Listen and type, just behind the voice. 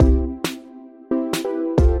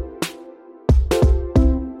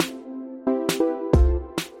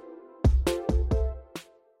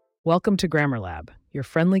Welcome to Grammar Lab, your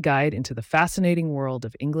friendly guide into the fascinating world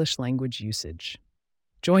of English language usage.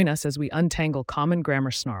 Join us as we untangle common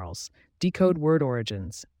grammar snarls, decode word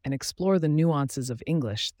origins, and explore the nuances of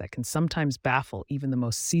English that can sometimes baffle even the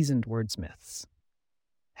most seasoned wordsmiths.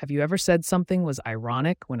 Have you ever said something was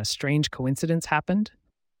ironic when a strange coincidence happened?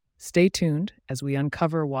 Stay tuned as we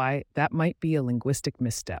uncover why that might be a linguistic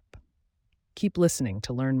misstep. Keep listening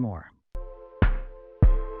to learn more.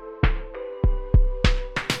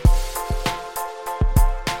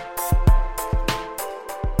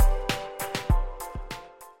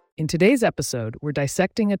 In today's episode, we're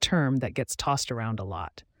dissecting a term that gets tossed around a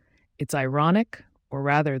lot. It's ironic, or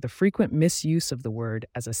rather, the frequent misuse of the word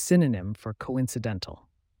as a synonym for coincidental.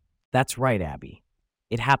 That's right, Abby.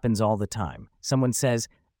 It happens all the time. Someone says,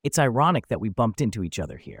 "It's ironic that we bumped into each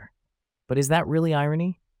other here." But is that really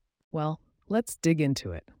irony? Well, let's dig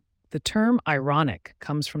into it. The term ironic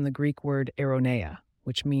comes from the Greek word ironeia,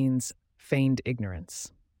 which means feigned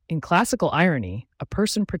ignorance. In classical irony, a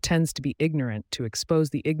person pretends to be ignorant to expose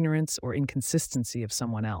the ignorance or inconsistency of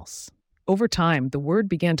someone else. Over time, the word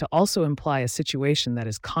began to also imply a situation that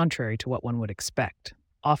is contrary to what one would expect,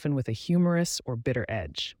 often with a humorous or bitter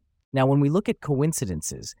edge. Now, when we look at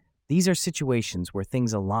coincidences, these are situations where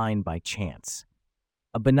things align by chance.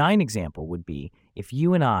 A benign example would be if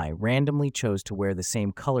you and I randomly chose to wear the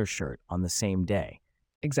same color shirt on the same day.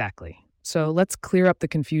 Exactly. So let's clear up the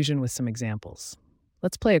confusion with some examples.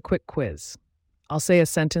 Let's play a quick quiz. I'll say a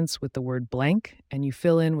sentence with the word blank, and you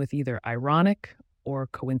fill in with either ironic or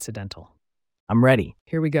coincidental. I'm ready.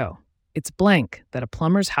 Here we go. It's blank that a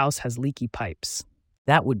plumber's house has leaky pipes.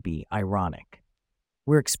 That would be ironic.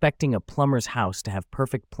 We're expecting a plumber's house to have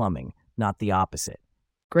perfect plumbing, not the opposite.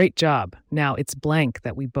 Great job. Now it's blank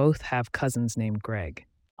that we both have cousins named Greg.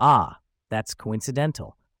 Ah, that's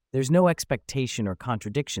coincidental. There's no expectation or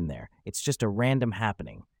contradiction there. It's just a random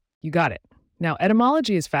happening. You got it. Now,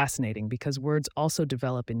 etymology is fascinating because words also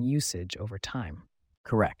develop in usage over time.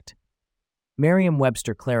 Correct.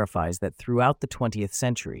 Merriam-Webster clarifies that throughout the 20th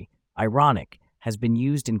century, ironic has been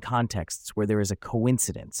used in contexts where there is a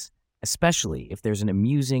coincidence, especially if there's an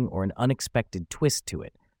amusing or an unexpected twist to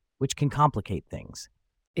it, which can complicate things.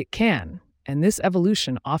 It can, and this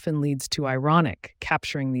evolution often leads to ironic,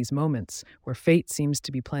 capturing these moments where fate seems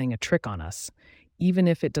to be playing a trick on us, even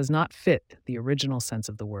if it does not fit the original sense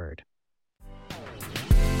of the word.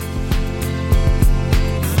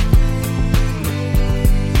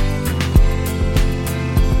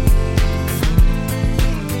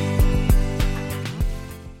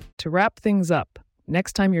 To wrap things up,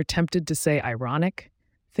 next time you're tempted to say ironic,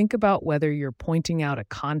 think about whether you're pointing out a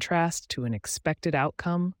contrast to an expected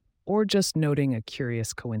outcome or just noting a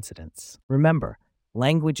curious coincidence. Remember,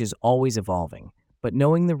 language is always evolving, but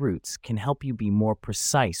knowing the roots can help you be more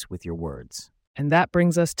precise with your words. And that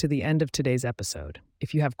brings us to the end of today's episode.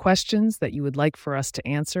 If you have questions that you would like for us to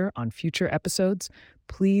answer on future episodes,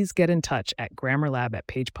 please get in touch at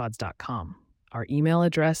grammarlab@pagepods.com. Our email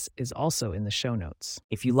address is also in the show notes.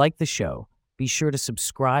 If you like the show, be sure to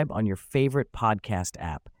subscribe on your favorite podcast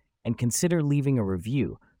app and consider leaving a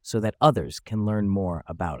review so that others can learn more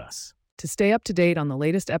about us. To stay up to date on the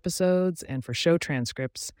latest episodes and for show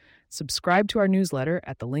transcripts, subscribe to our newsletter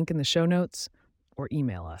at the link in the show notes or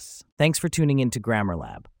email us. Thanks for tuning in to Grammar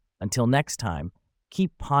Lab. Until next time,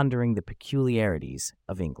 keep pondering the peculiarities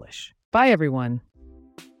of English. Bye, everyone.